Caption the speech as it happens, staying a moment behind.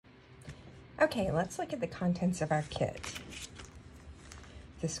Okay, let's look at the contents of our kit.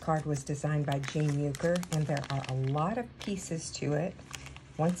 This card was designed by Jean Euker, and there are a lot of pieces to it.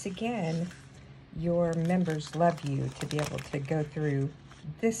 Once again, your members love you to be able to go through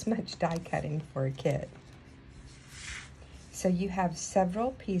this much die cutting for a kit. So you have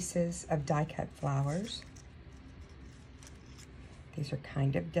several pieces of die cut flowers. These are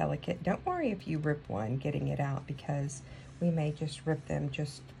kind of delicate. Don't worry if you rip one getting it out, because we may just rip them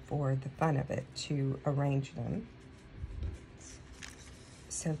just for the fun of it to arrange them.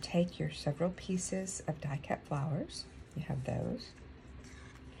 So take your several pieces of die cut flowers. You have those.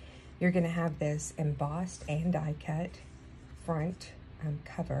 You're going to have this embossed and die cut front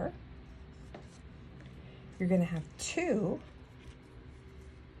cover. You're going to have two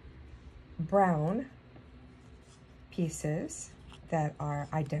brown pieces that are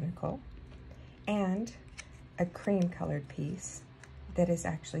identical and a cream colored piece that is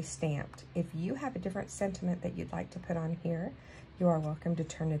actually stamped. If you have a different sentiment that you'd like to put on here, you are welcome to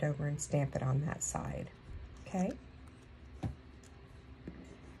turn it over and stamp it on that side, okay?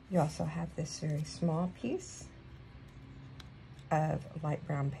 You also have this very small piece of light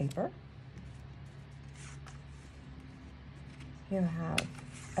brown paper. You have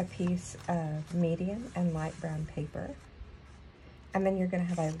a piece of medium and light brown paper. And then you're going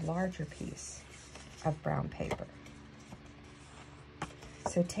to have a larger piece of brown paper.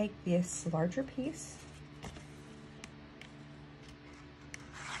 So take this larger piece.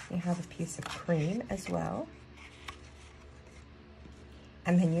 You have a piece of cream as well.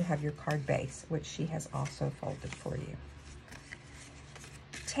 And then you have your card base, which she has also folded for you.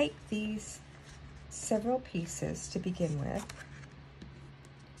 Take these several pieces to begin with.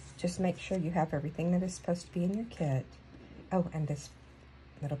 Just make sure you have everything that is supposed to be in your kit. Oh, and this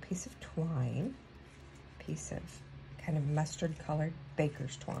little piece of twine, piece of kind of mustard colored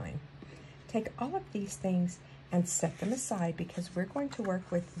baker's twine. Take all of these things and set them aside, because we're going to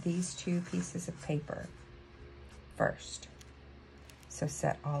work with these two pieces of paper first. So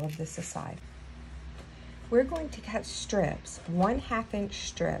set all of this aside. We're going to cut strips, 1/2 inch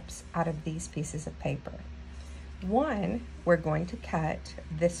strips out of these pieces of paper. One we're going to cut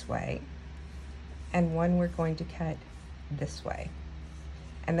this way, and one we're going to cut this way.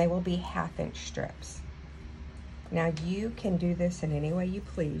 And they will be 1/2 inch strips. Now you can do this in any way you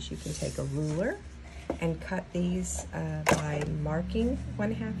please. You can take a ruler and cut these by marking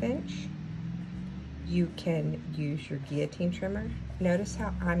 1/2 inch. You can use your guillotine trimmer. Notice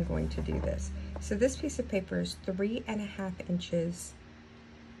how I'm going to do this. So this piece of paper is 3.5 inches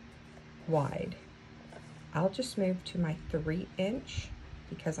wide. I'll just move to my 3 inch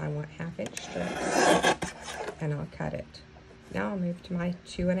because I want 1/2 inch strips, and I'll cut it. Now I'll move to my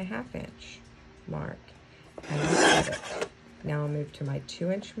 2.5 inch mark, and I'll cut it. Now I'll move to my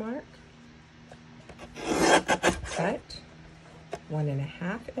 2 inch mark, cut,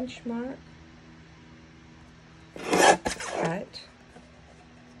 1.5 inch mark, cut,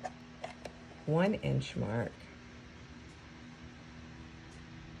 1 inch mark,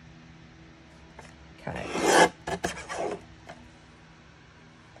 cut.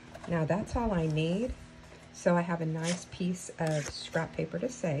 Now that's all I need. So I have a nice piece of scrap paper to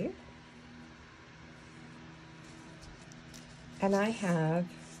save. And I have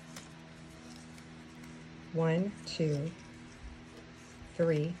 1, 2,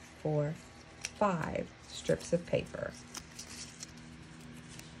 3, 4, 5 strips of paper.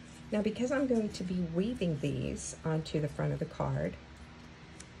 Now, because I'm going to be weaving these onto the front of the card,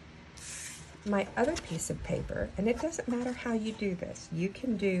 my other piece of paper, and it doesn't matter how you do this, you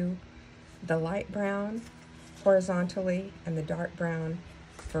can do the light brown horizontally and the dark brown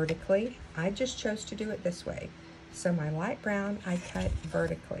vertically. I just chose to do it this way. So my light brown I cut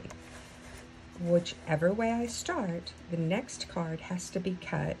vertically. Whichever way I start, the next card has to be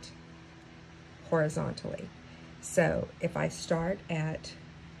cut horizontally. So if I start at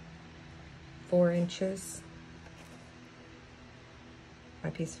 4 inches, my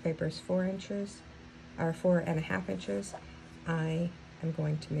piece of paper is 4 inches, or 4.5 inches, I am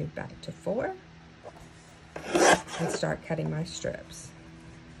going to move back to 4 and start cutting my strips.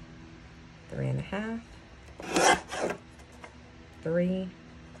 3.5, 3,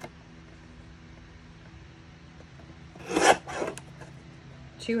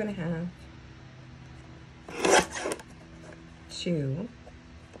 2.5, 2,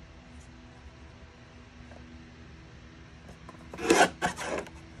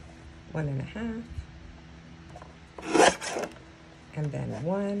 1.5, and then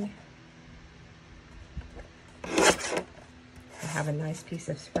 1. I have a nice piece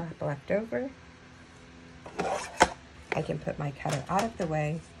of scrap left over. I can put my cutter out of the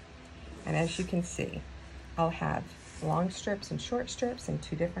way, And as you can see, I'll have long strips and short strips in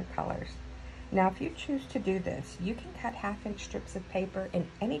 2 different colors. Now, if you choose to do this, you can cut 1/2-inch strips of paper in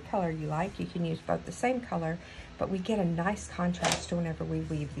any color you like. You can use both the same color, but we get a nice contrast whenever we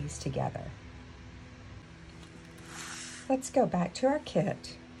weave these together. Let's go back to our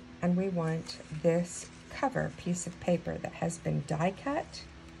kit, and we want this cover piece of paper that has been die cut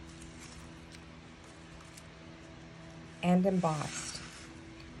and embossed.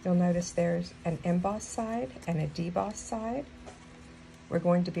 You'll notice there's an embossed side and a debossed side. We're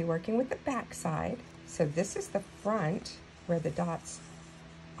going to be working with the back side. So this is the front where the dots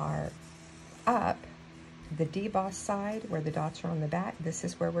are up. The debossed side where the dots are on the back, this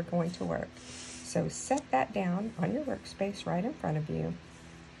is where we're going to work. So set that down on your workspace right in front of you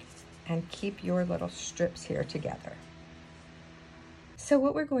and keep your little strips here together. So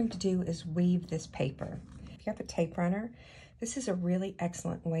what we're going to do is weave this paper. If you have a tape runner, this is a really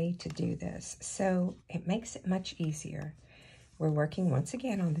excellent way to do this. So it makes it much easier. We're working once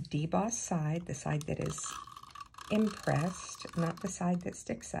again on the debossed side, the side that is impressed, not the side that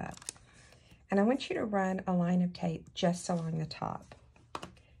sticks up. And I want you to run a line of tape just along the top.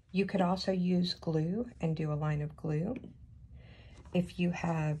 You could also use glue and do a line of glue. If you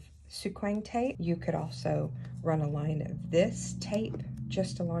have sequin tape, you could also run a line of this tape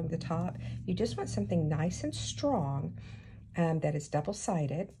just along the top. You just want something nice and strong that is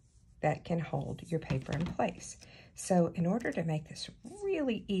double-sided that can hold your paper in place. So in order to make this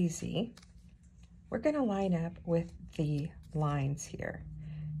really easy, we're going to line up with the lines here.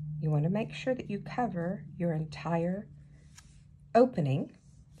 You want to make sure that you cover your entire opening.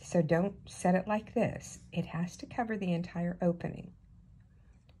 So don't set it like this. It has to cover the entire opening.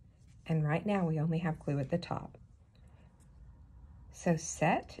 And right now we only have glue at the top. So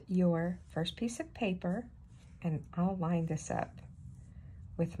set your first piece of paper, and I'll line this up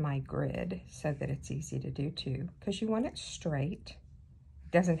with my grid so that it's easy to do too, because you want it straight.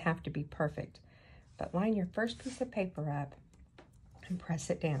 It doesn't have to be perfect, but line your first piece of paper up and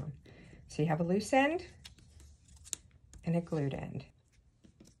press it down. So you have a loose end and a glued end.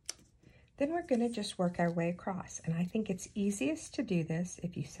 Then we're going to just work our way across, and I think it's easiest to do this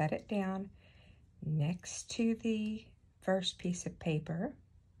if you set it down next to the first piece of paper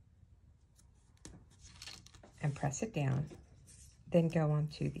and press it down. Then go on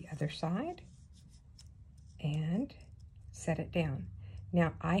to the other side and set it down.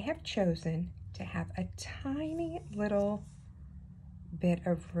 Now I have chosen to have a tiny little bit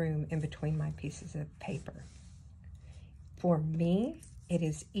of room in between my pieces of paper. For me, it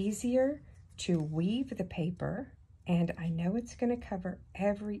is easier to weave the paper, and I know it's going to cover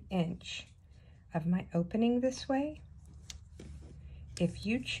every inch of my opening this way. If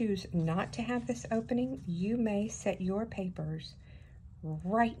you choose not to have this opening, you may set your papers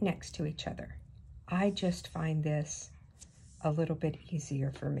right next to each other. I just find this a little bit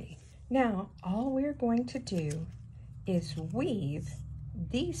easier for me. Now, all we're going to do is weave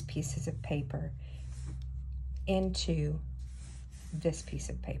these pieces of paper into this piece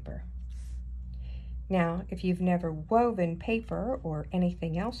of paper. Now, if you've never woven paper or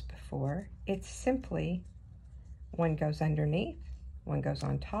anything else before, it's simply one goes underneath, one goes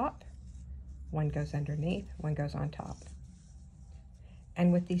on top, one goes underneath, one goes on top.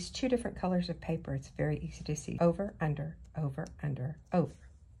 And with these 2 different colors of paper, it's very easy to see. Over, under, over, under, over.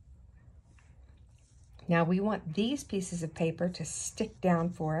 Now we want these pieces of paper to stick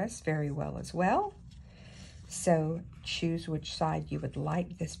down for us very well as well. So choose which side you would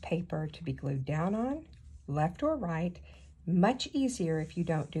like this paper to be glued down on, left or right. Much easier if you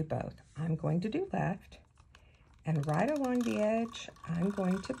don't do both. I'm going to do left, and right along the edge, I'm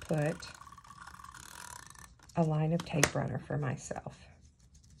going to put a line of tape runner for myself.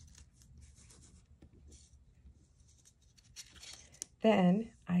 Then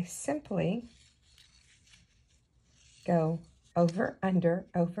I simply go over, under,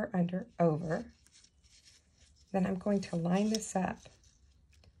 over, under, over. Then I'm going to line this up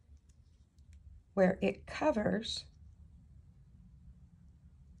where it covers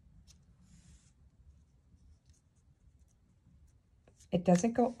it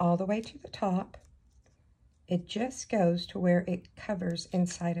doesn't go all the way to the top. It just goes to where it covers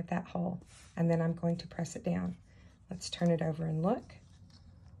inside of that hole. And then I'm going to press it down. Let's turn it over and look.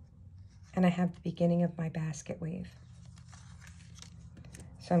 And I have the beginning of my basket weave.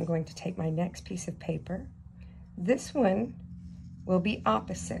 So I'm going to take my next piece of paper. This one will be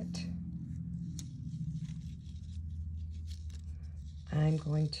opposite. I'm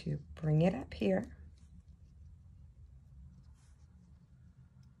going to bring it up here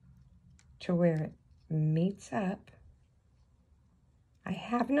to where it meets up. I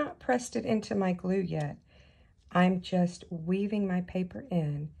have not pressed it into my glue yet. I'm just weaving my paper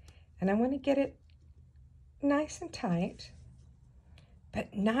in, and I want to get it nice and tight,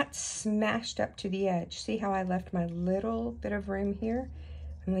 but not smashed up to the edge. See how I left my little bit of room here?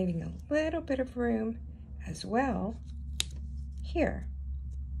 I'm leaving a little bit of room as well here.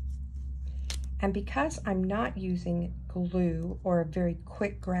 And because I'm not using glue or a very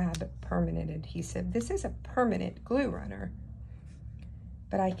quick grab permanent adhesive, this is a permanent glue runner,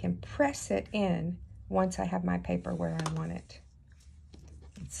 but I can press it in once I have my paper where I want it.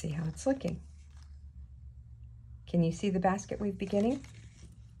 Let's see how it's looking. Can you see the basket weave beginning?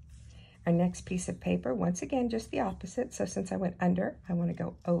 Our next piece of paper, once again, just the opposite. So since I went under, I want to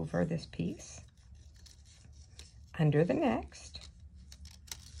go over this piece, under the next,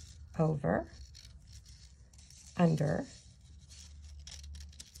 over, under,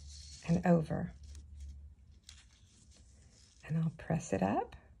 and over. And I'll press it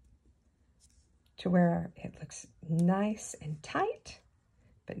up to where it looks nice and tight,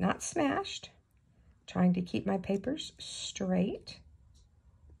 but not smashed. Trying to keep my papers straight-ish.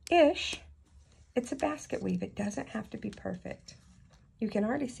 It's a basket weave. It doesn't have to be perfect. You can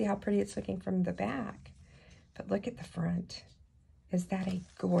already see how pretty it's looking from the back, but look at the front. Is that a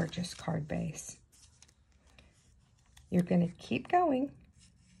gorgeous card base? You're going to keep going,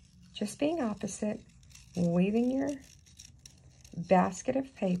 just being opposite, weaving your basket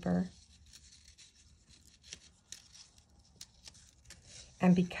of paper.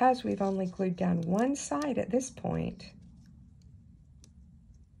 And because we've only glued down one side at this point,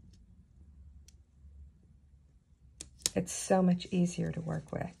 it's so much easier to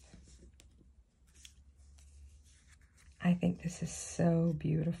work with. I think this is so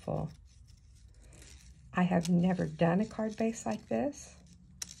beautiful. I have never done a card base like this,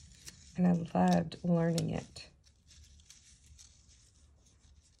 and I loved learning it.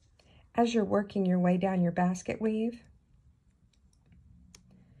 As you're working your way down your basket weave,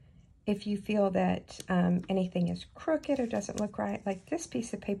 if you feel that anything is crooked or doesn't look right, like this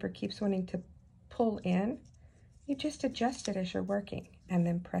piece of paper keeps wanting to pull in, you just adjust it as you're working and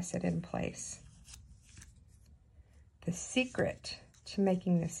then press it in place. The secret to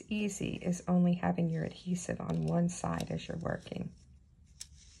making this easy is only having your adhesive on one side as you're working.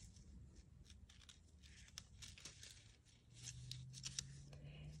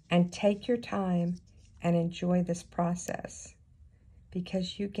 And take your time and enjoy this process,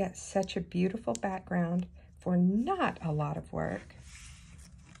 because you get such a beautiful background for not a lot of work.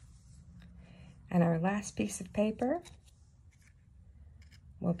 And our last piece of paper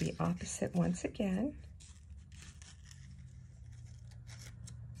will be opposite once again.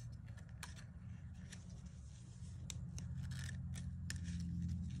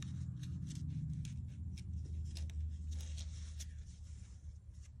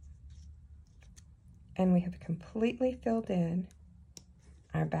 And we have completely filled in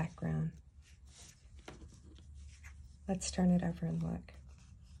our background. Let's turn it over and look.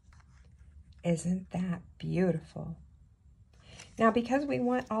 Isn't that beautiful? Now, because we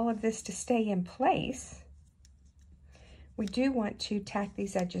want all of this to stay in place, we do want to tack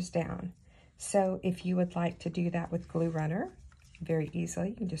these edges down. So if you would like to do that with glue runner, very easily,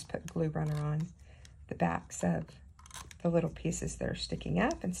 you can just put glue runner on the backs of the little pieces that are sticking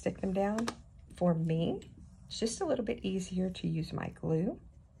up and stick them down. For me, it's just a little bit easier to use my glue.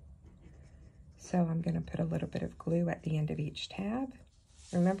 So I'm going to put a little bit of glue at the end of each tab.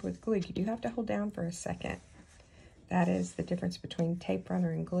 Remember, with glue, you do have to hold down for a second. That is the difference between tape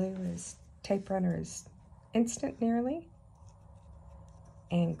runner and glue. Is tape runner is instant nearly,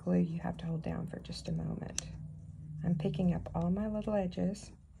 and glue you have to hold down for just a moment. I'm picking up all my little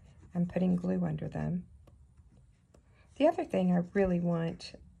edges and putting glue under them. The other thing I really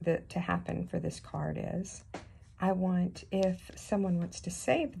want to happen for this card is, I want, if someone wants to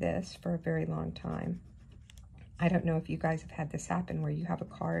save this for a very long time, I don't know if you guys have had this happen where you have a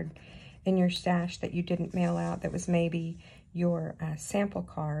card in your stash that you didn't mail out that was maybe your sample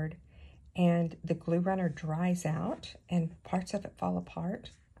card, and the glue runner dries out and parts of it fall apart.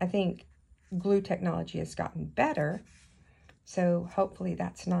 I think glue technology has gotten better, so hopefully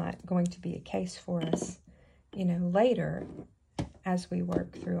that's not going to be a case for us, you know, later as we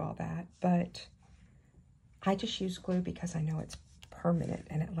work through all that. But I just use glue because I know it's permanent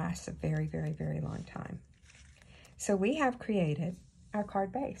and it lasts a very, very, very long time. So we have created our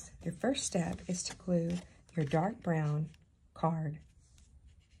card base. Your first step is to glue your dark brown card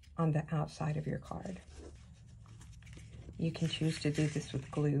on the outside of your card. You can choose to do this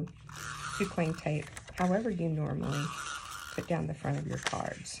with glue, soufflé tape, however you normally put down the front of your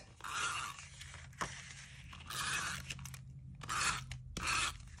cards.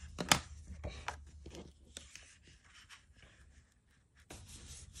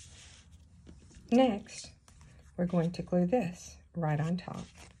 Next, we're going to glue this right on top.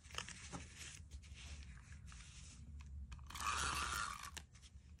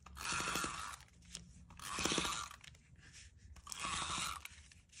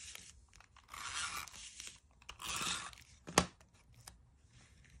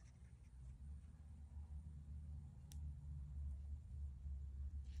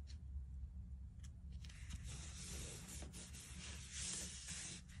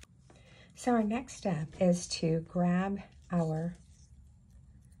 So our next step is to grab our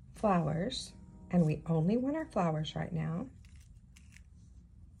flowers, and we only want our flowers right now.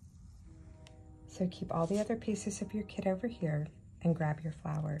 So keep all the other pieces of your kit over here and grab your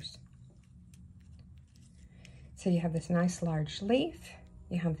flowers. So you have this nice large leaf,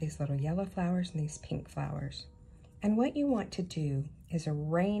 you have these little yellow flowers and these pink flowers. And what you want to do is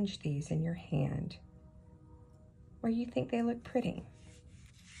arrange these in your hand where you think they look pretty.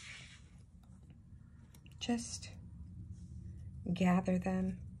 Just gather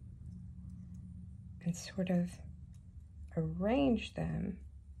them and sort of arrange them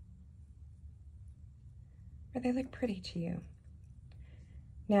where they look pretty to you.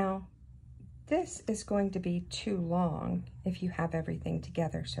 Now, this is going to be too long if you have everything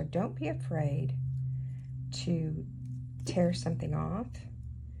together, so don't be afraid to tear something off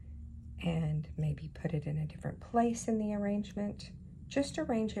and maybe put it in a different place in the arrangement. Just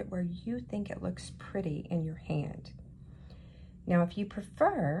arrange it where you think it looks pretty in your hand. Now, if you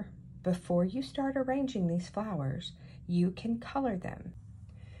prefer, before you start arranging these flowers, you can color them.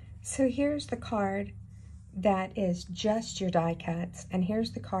 So here's the card that is just your die cuts, and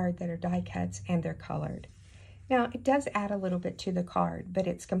here's the card that are die cuts and they're colored. Now, it does add a little bit to the card, but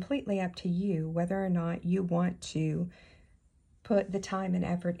it's completely up to you whether or not you want to put the time and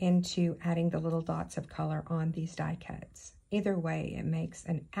effort into adding the little dots of color on these die cuts. Either way, it makes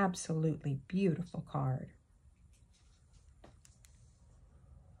an absolutely beautiful card.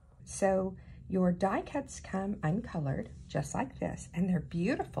 So your die cuts come uncolored, just like this, and they're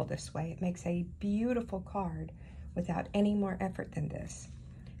beautiful this way. It makes a beautiful card without any more effort than this.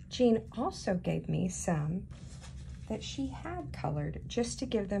 Jean also gave me some that she had colored just to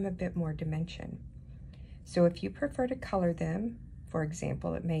give them a bit more dimension. So if you prefer to color them, for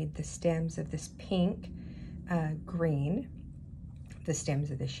example, it made the stems of this pink green, the stems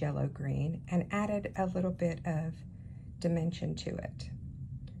of this yellow green, and added a little bit of dimension to it.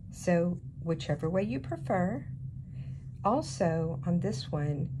 So whichever way you prefer. Also, on this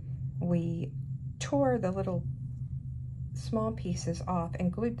one, we tore the little small pieces off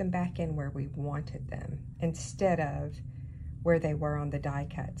and glued them back in where we wanted them instead of where they were on the die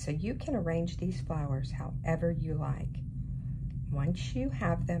cut. So you can arrange these flowers however you like. Once you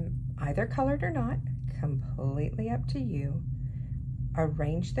have them either colored or not, completely up to you,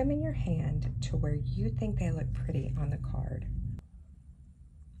 arrange them in your hand to where you think they look pretty on the card.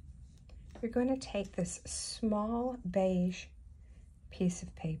 You're going to take this small beige piece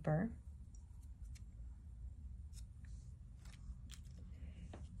of paper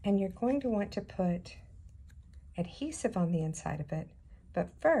and you're going to want to put adhesive on the inside of it, but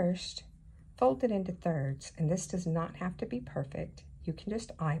first fold it into thirds, and this does not have to be perfect. You can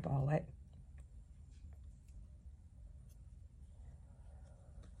just eyeball it.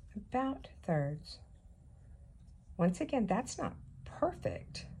 About thirds. Once again, that's not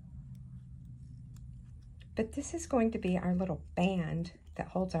perfect, but this is going to be our little band that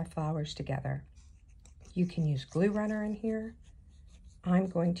holds our flowers together. You can use glue runner in here. I'm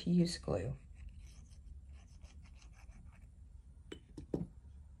going to use glue.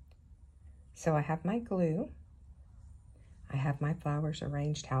 So I have my glue. I have my flowers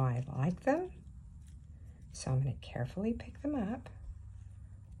arranged how I like them. So I'm going to carefully pick them up.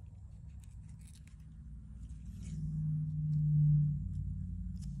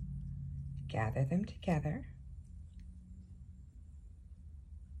 Gather them together.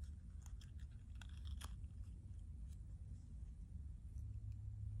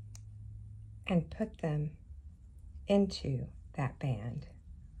 And put them into that band.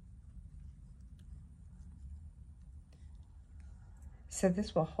 So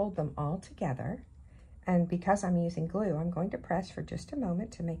this will hold them all together. And because I'm using glue, I'm going to press for just a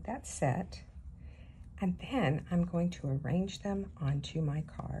moment to make that set. And then I'm going to arrange them onto my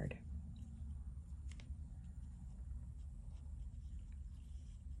card.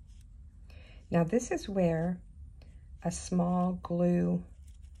 Now this is where a small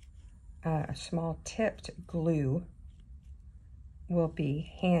tipped glue will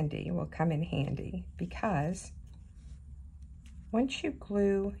be handy, will come in handy, because once you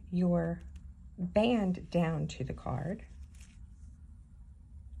glue your band down to the card,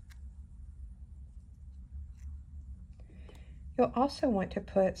 You'll also want to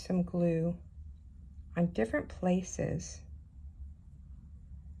put some glue on different places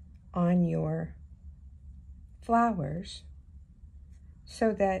on your flowers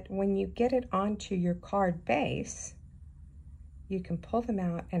so that when you get it onto your card base, you can pull them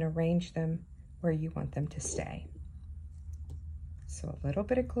out and arrange them where you want them to stay. So a little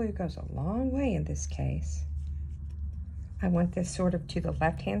bit of glue goes a long way in this case. I want this sort of to the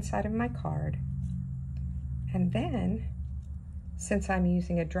left-hand side of my card. And then, since I'm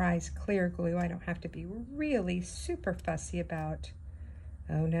using a dry clear glue, I don't have to be really super fussy about,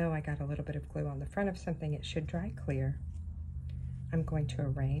 oh no, I got a little bit of glue on the front of something, it should dry clear. I'm going to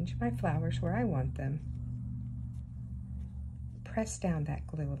arrange my flowers where I want them. Press down that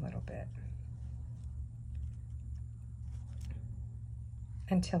glue a little bit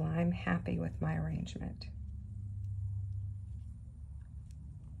until I'm happy with my arrangement.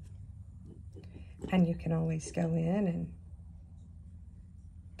 And you can always go in and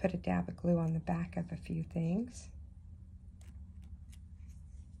put a dab of glue on the back of a few things.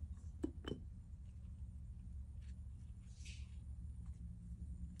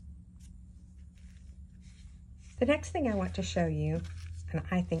 The next thing I want to show you, and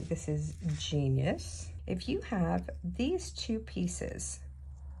I think this is genius, if you have these two pieces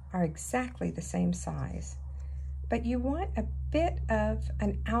are exactly the same size, but you want a bit of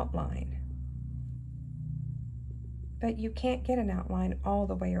an outline, but you can't get an outline all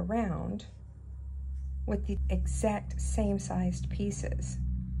the way around with the exact same sized pieces.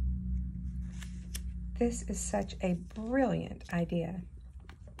 This is such a brilliant idea.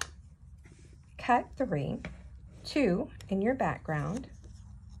 Cut 3, 2 in your background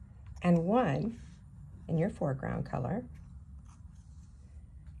and 1 in your foreground color.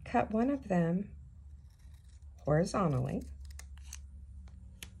 Cut one of them horizontally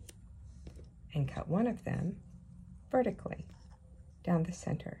and cut one of them vertically down the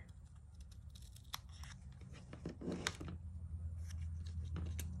center.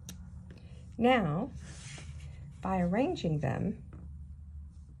 Now, by arranging them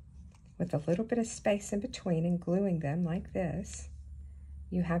with a little bit of space in between and gluing them like this,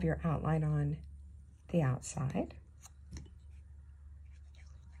 you have your outline on the outside.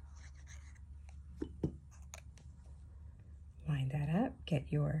 Line that up, get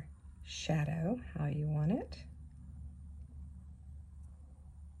your shadow how you want it,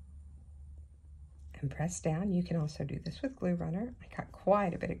 and press down. You can also do this with glue runner. I got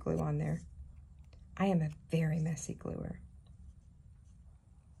quite a bit of glue on there. I am a very messy gluer.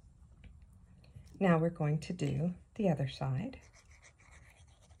 Now we're going to do the other side.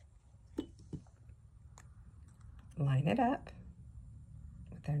 Line it up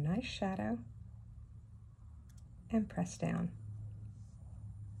with our nice shadow and press down.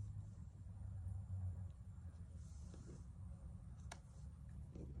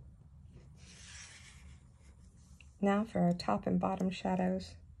 Now for our top and bottom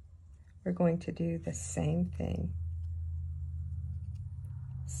shadows, we're going to do the same thing.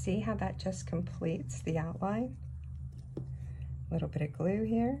 See how that just completes the outline? A little bit of glue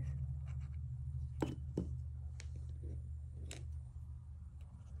here.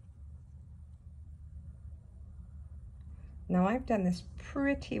 Now I've done this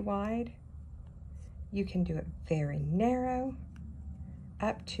pretty wide. You can do it very narrow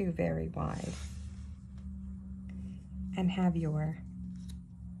up to very wide and have your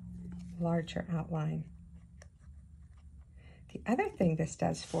larger outline. The other thing this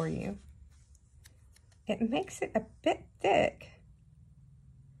does for you, it makes it a bit thick,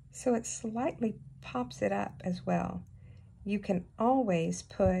 so it slightly pops it up as well. You can always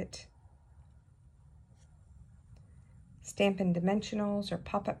put Stampin' Dimensionals or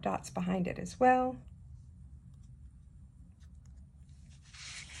pop-up dots behind it as well.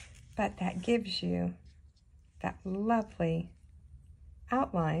 But that gives you that lovely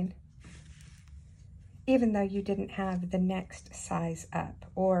outline, even though you didn't have the next size up,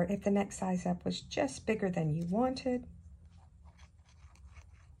 or if the next size up was just bigger than you wanted,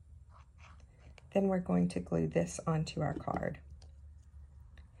 then we're going to glue this onto our card.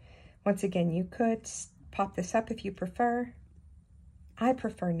 Once again, you could pop this up if you prefer. I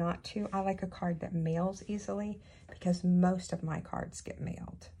prefer not to. I like a card that mails easily because most of my cards get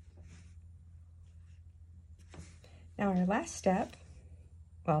mailed. Now our last step,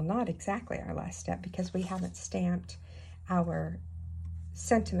 well, not exactly our last step because we haven't stamped our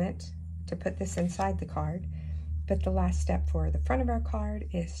sentiment to put this inside the card, but the last step for the front of our card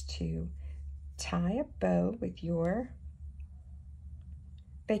is to tie a bow with your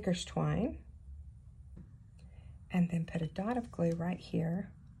baker's twine and then put a dot of glue right here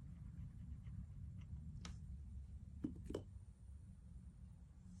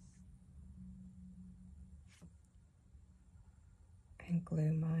and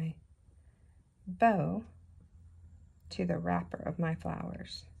glue my bow to the wrapper of my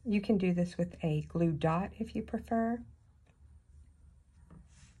flowers. You can do this with a glue dot if you prefer.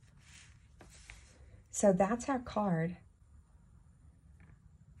 So that's our card.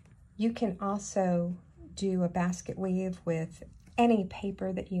 You can also do a basket weave with any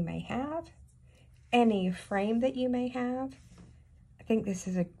paper that you may have, any frame that you may have. I think this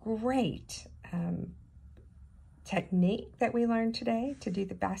is a great technique that we learned today to do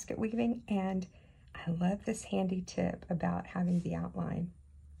the basket weaving, and I love this handy tip about having the outline.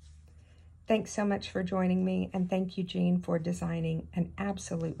 Thanks so much for joining me, and thank you, Jean, for designing an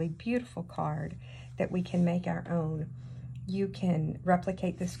absolutely beautiful card that we can make our own. You can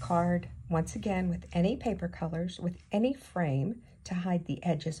replicate this card once again with any paper colors, with any frame to hide the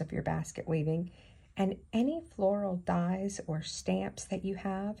edges of your basket weaving, and any floral dies or stamps that you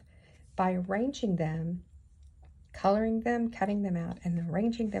have by arranging them, coloring them, cutting them out, and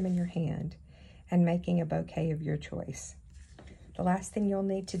arranging them in your hand and making a bouquet of your choice. The last thing you'll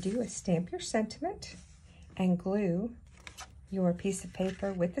need to do is stamp your sentiment and glue your piece of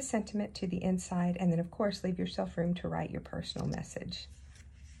paper with the sentiment to the inside, and then of course leave yourself room to write your personal message.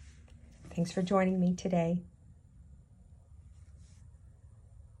 Thanks for joining me today.